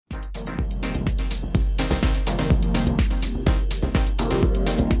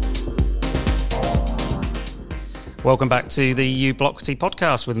Welcome back to the uBlockty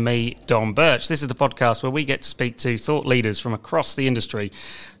podcast with me, Dom Birch. This is the podcast where we get to speak to thought leaders from across the industry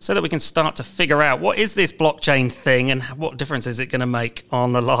so that we can start to figure out what is this blockchain thing and what difference is it going to make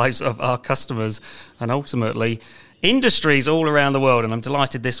on the lives of our customers and ultimately industries all around the world. And I'm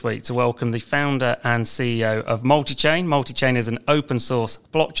delighted this week to welcome the founder and CEO of Multichain. Multichain is an open source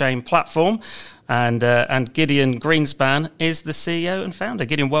blockchain platform. And Gideon Greenspan is the CEO and founder.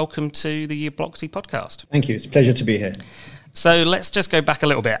 Gideon, welcome to the uBlockty podcast. Thank you. It's a pleasure to be here. So let's just go back a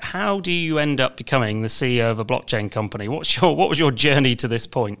little bit. How do you end up becoming the CEO of a blockchain company? What was your journey to this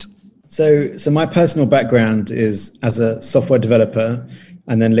point? So my personal background is as a software developer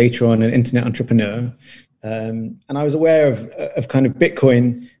and then later on an internet entrepreneur. And I was aware of kind of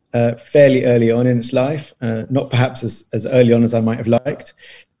Bitcoin fairly early on in its life, not perhaps as early on as I might have liked.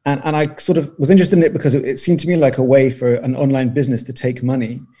 And I sort of was interested in it because it seemed to me like a way for an online business to take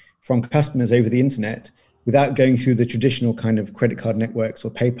money from customers over the internet without going through the traditional kind of credit card networks or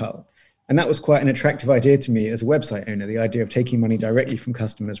PayPal. And that was quite an attractive idea to me as a website owner, the idea of taking money directly from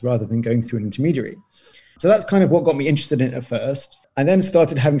customers rather than going through an intermediary. So that's kind of what got me interested in it at first. I then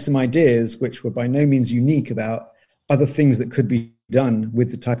started having some ideas which were by no means unique about other things that could be done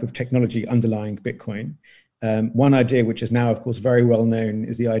with the type of technology underlying Bitcoin. One idea, which is now, of course, very well known,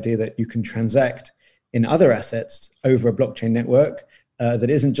 is the idea that you can transact in other assets over a blockchain network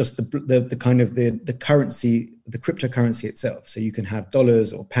that isn't just the kind of the currency, the cryptocurrency itself. So you can have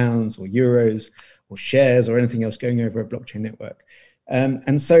dollars or pounds or euros or shares or anything else going over a blockchain network.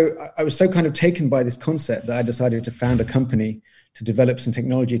 And so I was so kind of taken by this concept that I decided to found a company to develop some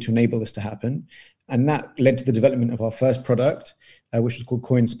technology to enable this to happen. And that led to the development of our first product, which was called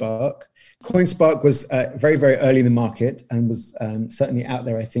CoinSpark. CoinSpark was very, very early in the market and was certainly out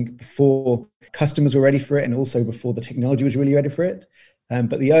there, I think, before customers were ready for it and also before the technology was really ready for it.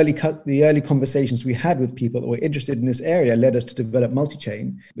 But the early conversations we had with people that were interested in this area led us to develop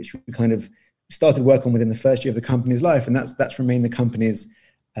Multichain, which we kind of started work on within the first year of the company's life. And that's remained the company's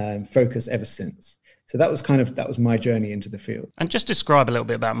focus ever since. So that was my journey into the field. And just describe a little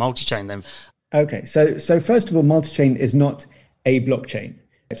bit about Multichain then. Okay, so first of all, Multichain is not a blockchain.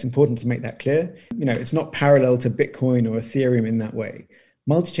 It's important to make that clear. It's not parallel to Bitcoin or Ethereum in that way.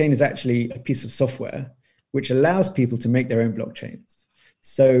 Multichain is actually a piece of software which allows people to make their own blockchains.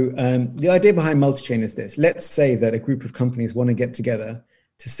 So the idea behind Multichain is this. Let's say that a group of companies want to get together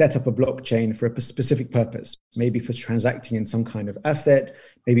to set up a blockchain for a specific purpose, maybe for transacting in some kind of asset,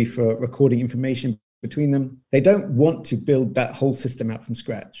 maybe for recording information between them. They don't want to build that whole system out from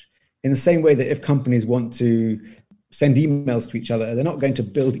scratch. In the same way that if companies want to send emails to each other, they're not going to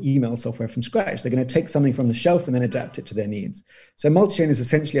build email software from scratch. They're going to take something from the shelf and then adapt it to their needs. So Multichain is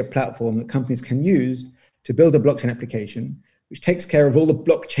essentially a platform that companies can use to build a blockchain application, which takes care of all the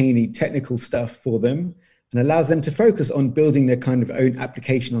blockchainy technical stuff for them and allows them to focus on building their kind of own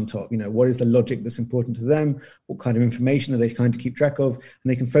application on top. What is the logic that's important to them? What kind of information are they trying to keep track of? And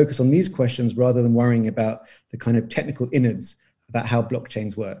they can focus on these questions rather than worrying about the kind of technical innards about how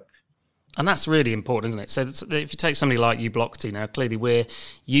blockchains work. And that's really important, isn't it? So if you take somebody like uBlockty now, clearly we're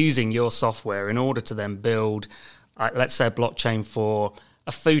using your software in order to then build, let's say, a blockchain for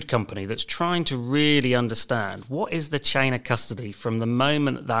a food company that's trying to really understand what is the chain of custody from the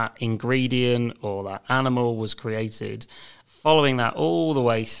moment that ingredient or that animal was created, following that all the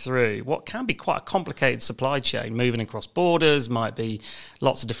way through what can be quite a complicated supply chain, moving across borders, might be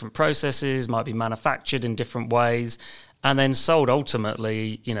lots of different processes, might be manufactured in different ways, and then sold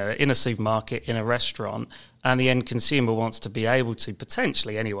ultimately, in a supermarket, in a restaurant, and the end consumer wants to be able to,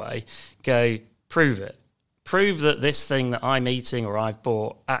 potentially anyway, go, prove it. Prove that this thing that I'm eating or I've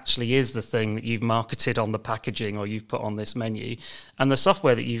bought actually is the thing that you've marketed on the packaging or you've put on this menu. And the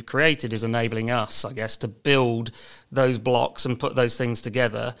software that you've created is enabling us, I guess, to build those blocks and put those things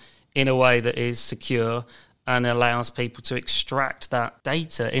together in a way that is secure and allows people to extract that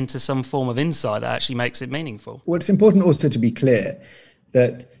data into some form of insight that actually makes it meaningful. Well, it's important also to be clear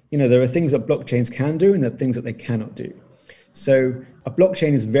that, there are things that blockchains can do and there are things that they cannot do. So a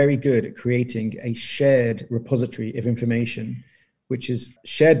blockchain is very good at creating a shared repository of information, which is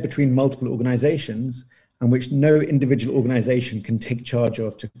shared between multiple organizations and which no individual organization can take charge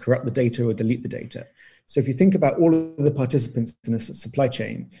of to corrupt the data or delete the data. So if you think about all of the participants in a supply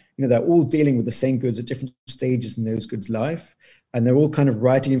chain, they're all dealing with the same goods at different stages in those goods' life. And they're all kind of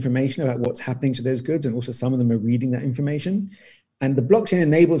writing information about what's happening to those goods. And also some of them are reading that information. And the blockchain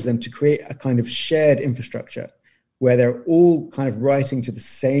enables them to create a kind of shared infrastructure where they're all kind of writing to the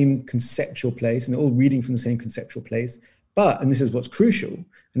same conceptual place and they're all reading from the same conceptual place. But, and this is what's crucial, and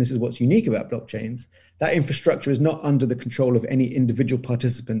this is what's unique about blockchains, that infrastructure is not under the control of any individual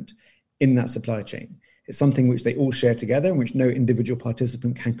participant in that supply chain. It's something which they all share together and which no individual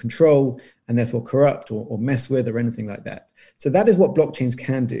participant can control and therefore corrupt or mess with or anything like that. So that is what blockchains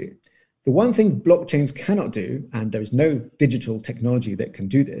can do. The one thing blockchains cannot do, and there is no digital technology that can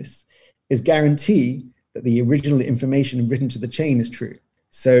do this, is guarantee that the original information written to the chain is true.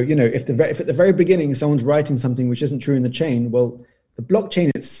 So, if at the very beginning someone's writing something which isn't true in the chain, well, the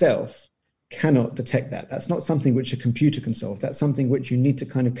blockchain itself cannot detect that. That's not something which a computer can solve. That's something which you need to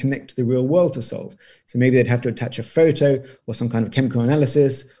kind of connect to the real world to solve. So maybe they'd have to attach a photo or some kind of chemical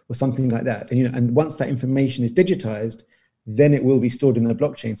analysis or something like that. And once that information is digitized, then it will be stored in the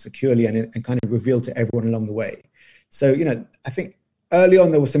blockchain securely and kind of revealed to everyone along the way. So, I think early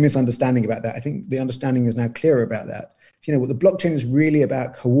on there was some misunderstanding about that. I think the understanding is now clearer about that. What the blockchain is really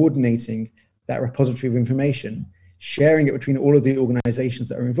about coordinating that repository of information, sharing it between all of the organizations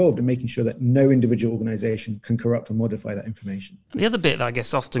that are involved and making sure that no individual organization can corrupt or modify that information. The other bit that I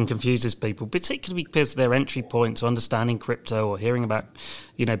guess often confuses people, particularly because their entry point to understanding crypto or hearing about,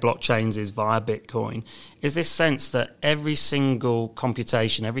 blockchains is via Bitcoin, is this sense that every single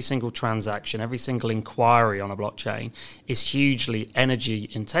computation, every single transaction, every single inquiry on a blockchain is hugely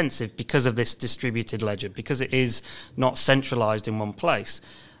energy intensive because of this distributed ledger, because it is not centralized in one place.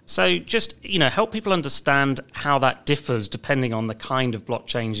 So just, help people understand how that differs depending on the kind of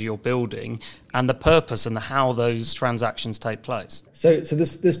blockchains you're building and the purpose and how those transactions take place. So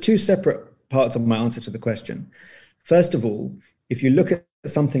there's two separate parts of my answer to the question. First of all, if you look at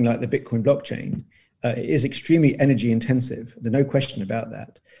something like the Bitcoin blockchain, it is extremely energy intensive. There's no question about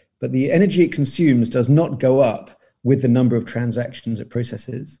that. But the energy it consumes does not go up with the number of transactions it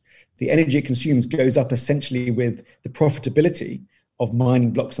processes. The energy it consumes goes up essentially with the profitability of mining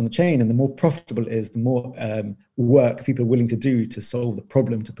blocks on the chain. And the more profitable it is, the more work people are willing to do to solve the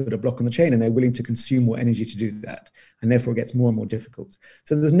problem to put a block on the chain, and they're willing to consume more energy to do that. And therefore it gets more and more difficult.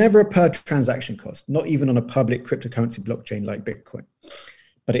 So there's never a per transaction cost, not even on a public cryptocurrency blockchain like Bitcoin,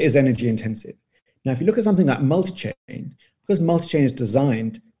 but it is energy intensive. Now, if you look at something like Multichain, because Multichain is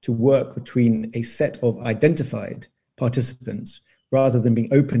designed to work between a set of identified participants rather than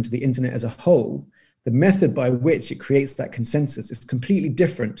being open to the internet as a whole, the method by which it creates that consensus is completely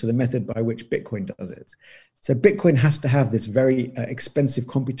different to the method by which Bitcoin does it. So Bitcoin has to have this very expensive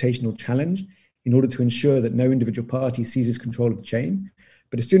computational challenge in order to ensure that no individual party seizes control of the chain.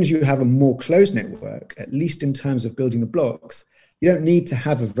 But as soon as you have a more closed network, at least in terms of building the blocks, you don't need to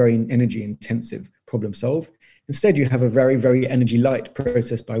have a very energy intensive problem solved. Instead, you have a very, very energy light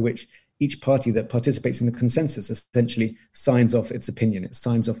process by which each party that participates in the consensus essentially signs off its opinion, it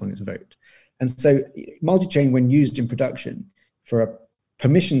signs off on its vote. And so multi-chain, when used in production for a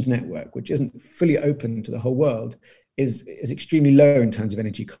permissioned network, which isn't fully open to the whole world, is extremely low in terms of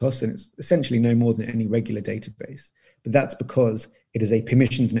energy costs, and it's essentially no more than any regular database. But that's because it is a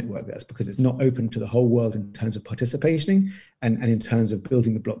permissioned network. That's because it's not open to the whole world in terms of participating and in terms of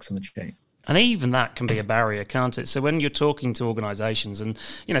building the blocks on the chain. And even that can be a barrier, can't it? So when you're talking to organisations and,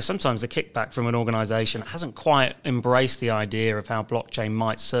 sometimes the kickback from an organisation hasn't quite embraced the idea of how blockchain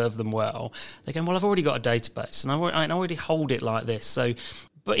might serve them well, they're going, well, I've already got a database and I already hold it like this. So,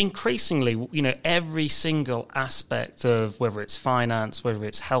 but increasingly, every single aspect of whether it's finance, whether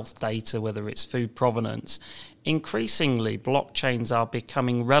it's health data, whether it's food provenance, increasingly blockchains are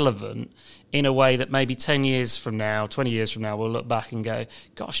becoming relevant in a way that maybe 10 years from now, 20 years from now, we'll look back and go,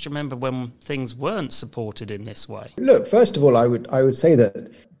 gosh, do you remember when things weren't supported in this way? Look, first of all, I would say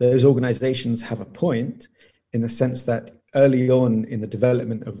that those organizations have a point in the sense that early on in the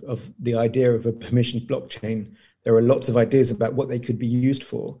development of the idea of a permissioned blockchain, there were lots of ideas about what they could be used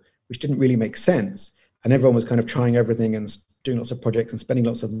for, which didn't really make sense. And everyone was kind of trying everything and doing lots of projects and spending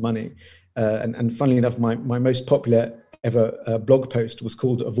lots of money. And funnily enough, my most popular ever blog post was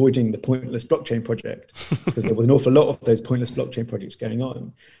called Avoiding the Pointless Blockchain Project, because there was an awful lot of those pointless blockchain projects going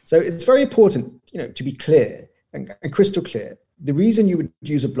on. So it's very important, to be clear and crystal clear. The reason you would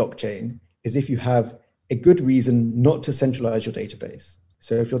use a blockchain is if you have a good reason not to centralize your database.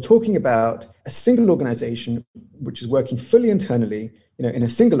 So if you're talking about a single organization which is working fully internally, in a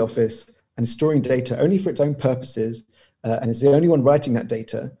single office and storing data only for its own purposes, and is the only one writing that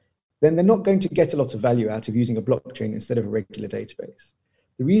data, then they're not going to get a lot of value out of using a blockchain instead of a regular database.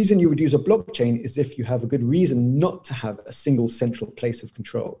 The reason you would use a blockchain is if you have a good reason not to have a single central place of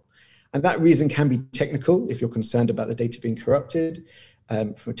control. And that reason can be technical if you're concerned about the data being corrupted.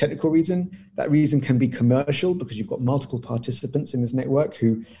 For a technical reason, that reason can be commercial because you've got multiple participants in this network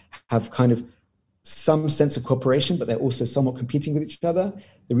who have kind of some sense of cooperation, but they're also somewhat competing with each other.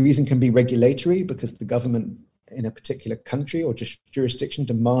 The reason can be regulatory because the government in a particular country or just jurisdiction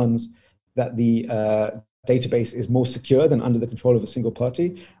demands that the database is more secure than under the control of a single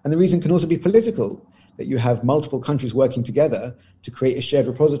party. And the reason can also be political. that you have multiple countries working together to create a shared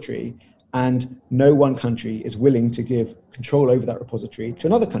repository, and no one country is willing to give control over that repository to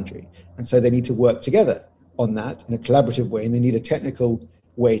another country. And so they need to work together on that in a collaborative way, and they need a technical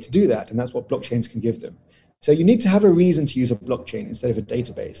way to do that. And that's what blockchains can give them. So you need to have a reason to use a blockchain instead of a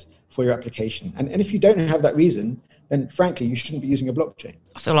database for your application. And if you don't have that reason, then frankly, you shouldn't be using a blockchain.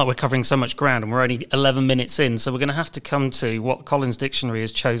 I feel like we're covering so much ground and we're only 11 minutes in. So we're going to have to come to what Collins Dictionary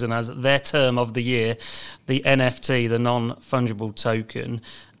has chosen as their term of the year, the NFT, the non-fungible token.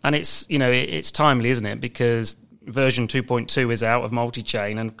 And it's, you know, it's timely, isn't it? Because version 2.2 is out of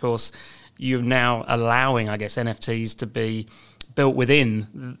Multichain. And of course, you're now allowing, I guess, NFTs to be built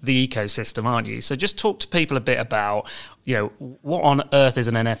within the ecosystem, aren't you? So just talk to people a bit about, you know, what on earth is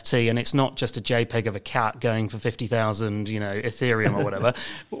an NFT? And it's not just a JPEG of a cat going for 50,000, you know, Ethereum or whatever.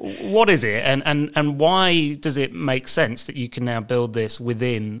 What is it? And why does it make sense that you can now build this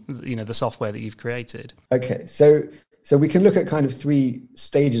within, you know, the software that you've created? Okay, so we can look at kind of 3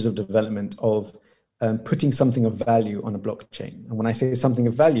 stages of development of putting something of value on a blockchain. And when I say something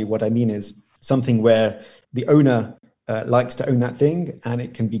of value, what I mean is something where the owner likes to own that thing, and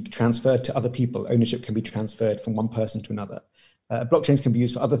it can be transferred to other people. Ownership can be transferred from one person to another. Blockchains can be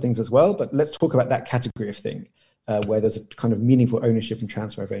used for other things as well, but let's talk about that category of thing where there's a kind of meaningful ownership and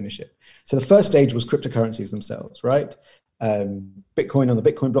transfer of ownership. So the first stage was cryptocurrencies themselves, right? Bitcoin on the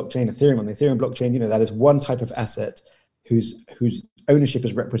Bitcoin blockchain, Ethereum on the Ethereum blockchain. You know, that is one type of asset whose ownership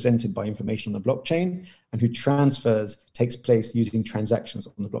is represented by information on the blockchain, and whose transfers takes place using transactions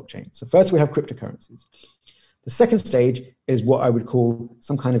on the blockchain. So first we have cryptocurrencies. The second stage is what I would call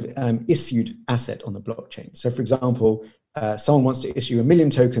some kind of issued asset on the blockchain. So for example, someone wants to issue 1 million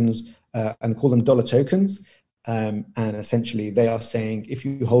tokens and call them dollar tokens. And essentially they are saying, if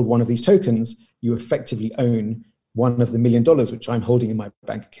you hold one of these tokens, you effectively own one of the $1 million, which I'm holding in my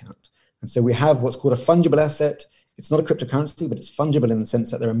bank account. And so we have what's called a fungible asset. It's not a cryptocurrency, but it's fungible in the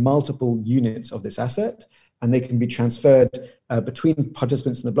sense that there are multiple units of this asset, and they can be transferred between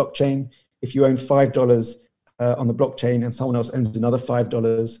participants in the blockchain. If you own $5 on the blockchain and someone else owns another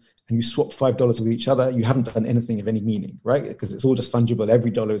 $5, and you swap $5 with each other, you haven't done anything of any meaning, right? Because it's all just fungible. Every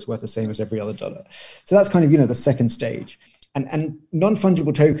dollar is worth the same as every other dollar. So that's kind of, you know, the second stage. And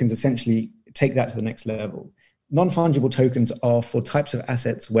non-fungible tokens essentially take that to the next level. Non-fungible tokens are for types of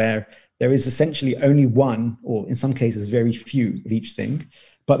assets where there is essentially only one, or in some cases, very few of each thing,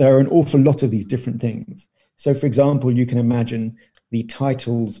 but there are an awful lot of these different things. So for example, you can imagine the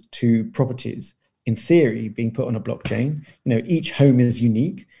titles to properties in theory being put on a blockchain. You know, each home is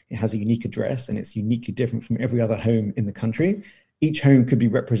unique. It has a unique address and it's uniquely different from every other home in the country. Each home could be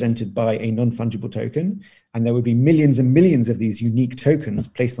represented by a non-fungible token, and there would be millions and millions of these unique tokens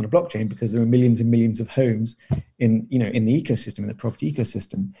placed on a blockchain because there are millions and millions of homes in the ecosystem, in the property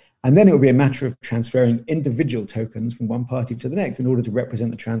ecosystem. And then it would be a matter of transferring individual tokens from one party to the next in order to represent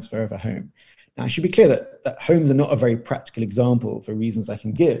the transfer of a home. Now, I should be clear that homes are not a very practical example for reasons I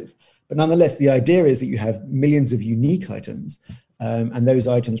can give. But nonetheless, the idea is that you have millions of unique items, and those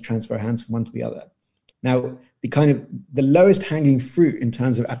items transfer hands from one to the other. Now, the lowest hanging fruit in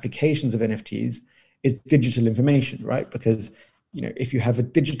terms of applications of NFTs is digital information, right? Because, you know, if you have a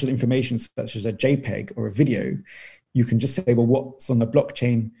digital information such as a JPEG or a video, you can just say, well, what's on the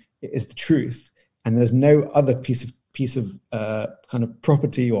blockchain is the truth, and there's no other piece of kind of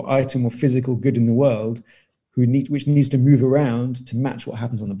property or item or physical good in the world which needs to move around to match what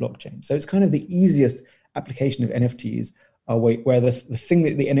happens on the blockchain. So it's kind of the easiest application of NFTs where the thing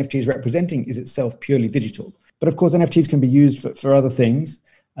that the NFT is representing is itself purely digital. But of course, NFTs can be used for other things.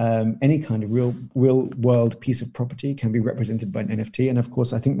 Any kind of real world piece of property can be represented by an NFT. And of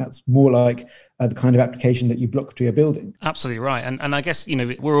course, I think that's more like the kind of application that you Blocktree are building. Absolutely right. And I guess, you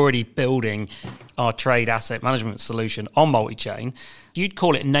know, we're already building our trade asset management solution on Multichain. You'd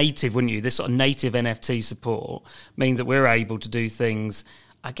call it native, wouldn't you? This sort of native NFT support means that we're able to do things,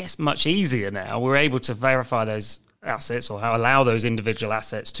 I guess, much easier now. We're able to verify those assets, or allow those individual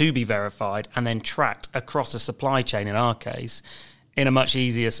assets to be verified and then tracked across a supply chain, in our case, in a much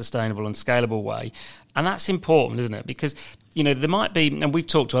easier, sustainable and scalable way. And that's important, isn't it? Because, you know, there might be, and we've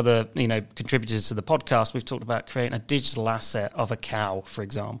talked to other, you know, contributors to the podcast, we've talked about creating a digital asset of a cow, for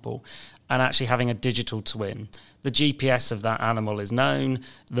example, and actually having a digital twin. The GPS of that animal is known,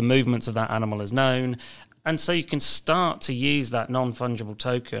 the movements of that animal is known, and so you can start to use that non-fungible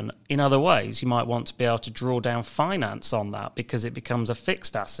token in other ways. You might want to be able to draw down finance on that because it becomes a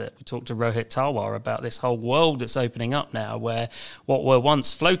fixed asset. We talked to Rohit Talwar about this whole world that's opening up now where what were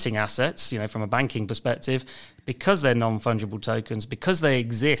once floating assets, you know, from a banking perspective, because they're non-fungible tokens, because they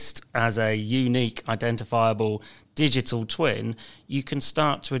exist as a unique, identifiable digital twin, you can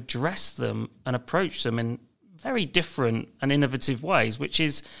start to address them and approach them in very different and innovative ways, which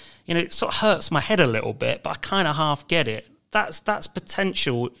is, it sort of hurts my head a little bit, but I kind of half get it. That's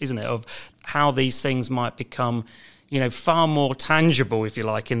potential, isn't it, of how these things might become, far more tangible, if you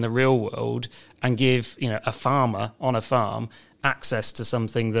like, in the real world, and give, a farmer on a farm access to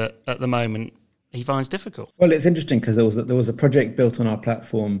something that at the moment he finds difficult. Well, it's interesting because there was a project built on our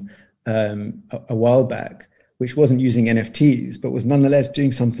platform a while back, which wasn't using NFTs, but was nonetheless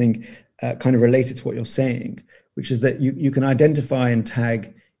doing something kind of related to what you're saying, which is that you can identify and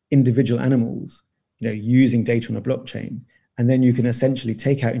tag individual animals, using data on a blockchain, and then you can essentially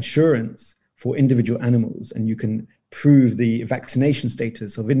take out insurance for individual animals, and you can prove the vaccination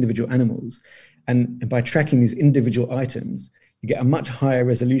status of individual animals. And by tracking these individual items, you get a much higher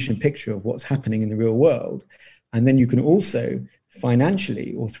resolution picture of what's happening in the real world. And then you can also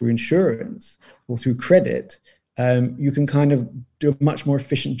financially, or through insurance, or through credit, you can kind of do a much more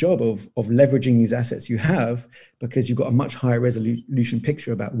efficient job of leveraging these assets you have, because you've got a much higher resolution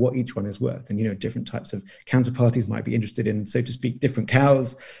picture about what each one is worth. And, different types of counterparties might be interested in, so to speak, different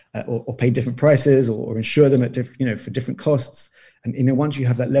cows, or pay different prices, or insure them at for different costs. And, once you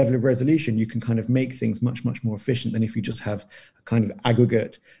have that level of resolution, you can kind of make things much, much more efficient than if you just have a kind of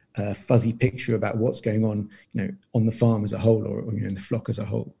aggregate, fuzzy picture about what's going on, on the farm as a whole, or in the flock as a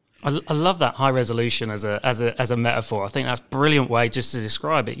whole. I love that high resolution as a metaphor. I think that's a brilliant way just to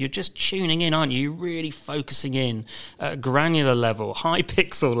describe it. You're just tuning in, aren't you? You're really focusing in at a granular level, high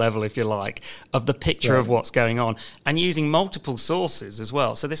pixel level, if you like, of the picture of what's going on, and using multiple sources as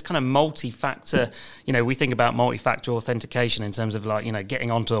well. So this kind of multi-factor, we think about multi-factor authentication in terms of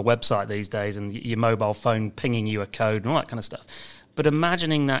getting onto a website these days and your mobile phone pinging you a code and all that kind of stuff. But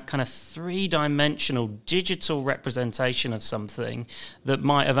imagining that kind of three-dimensional digital representation of something that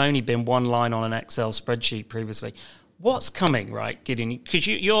might have only been one line on an Excel spreadsheet previously. What's coming, right, Gideon? Because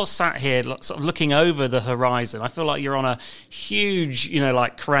you're sat here sort of looking over the horizon. I feel like you're on a huge,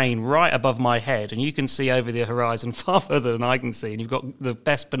 crane right above my head, and you can see over the horizon far further than I can see, and you've got the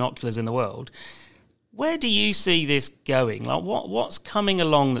best binoculars in the world. Where do you see this going? Like, what's coming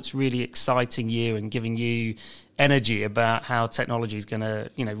along that's really exciting you and giving you energy about how technology is going to,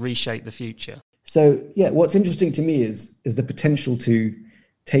 reshape the future? So, what's interesting to me is the potential to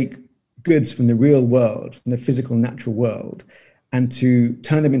take goods from the real world, from the physical, natural world, and to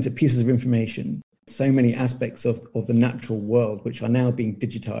turn them into pieces of information. So many aspects of the natural world, which are now being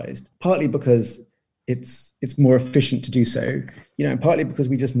digitized, partly because it's more efficient to do so, and partly because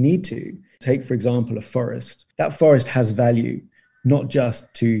we just need to. Take, for example, a forest. That forest has value, not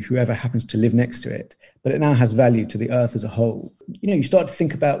just to whoever happens to live next to it, but it now has value to the earth as a whole. You start to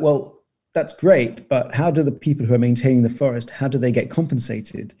think about, well, that's great, but how do the people who are maintaining the forest, how do they get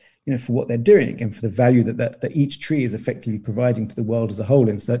compensated, for what they're doing and for the value that each tree is effectively providing to the world as a whole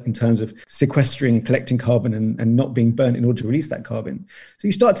in terms of sequestering and collecting carbon and not being burnt in order to release that carbon. So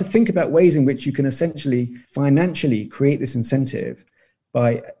you start to think about ways in which you can essentially financially create this incentive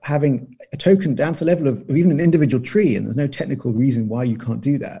by having a token down to the level of even an individual tree, and there's no technical reason why you can't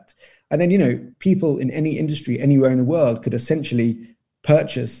do that. And then, people in any industry anywhere in the world could essentially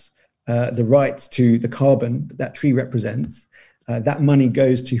purchase the rights to the carbon that tree represents. That money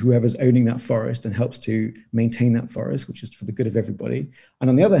goes to whoever's owning that forest and helps to maintain that forest, which is for the good of everybody. And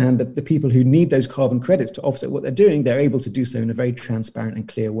on the other hand, the people who need those carbon credits to offset what they're doing, they're able to do so in a very transparent and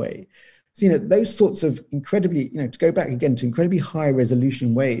clear way. So, those sorts of incredibly, to go back again to incredibly high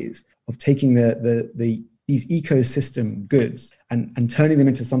resolution ways of taking these ecosystem goods and turning them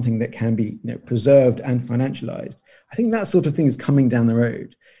into something that can be, preserved and financialized. I think that sort of thing is coming down the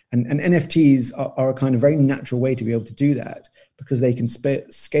road. And NFTs are a kind of very natural way to be able to do that, because they can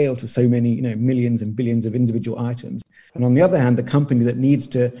scale to so many, millions and billions of individual items. And on the other hand, the company that needs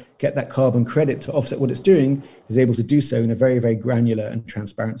to get that carbon credit to offset what it's doing is able to do so in a very, very granular and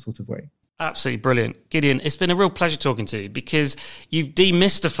transparent sort of way. Absolutely brilliant. Gideon, it's been a real pleasure talking to you, because you've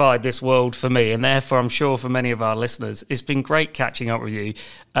demystified this world for me, and therefore I'm sure for many of our listeners. It's been great catching up with you.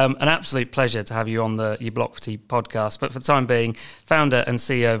 An absolute pleasure to have you on the Ublocity podcast. But for the time being, founder and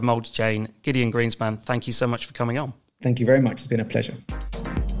CEO of Multichain, Gideon Greenspan, thank you so much for coming on. Thank you very much. It's been a pleasure.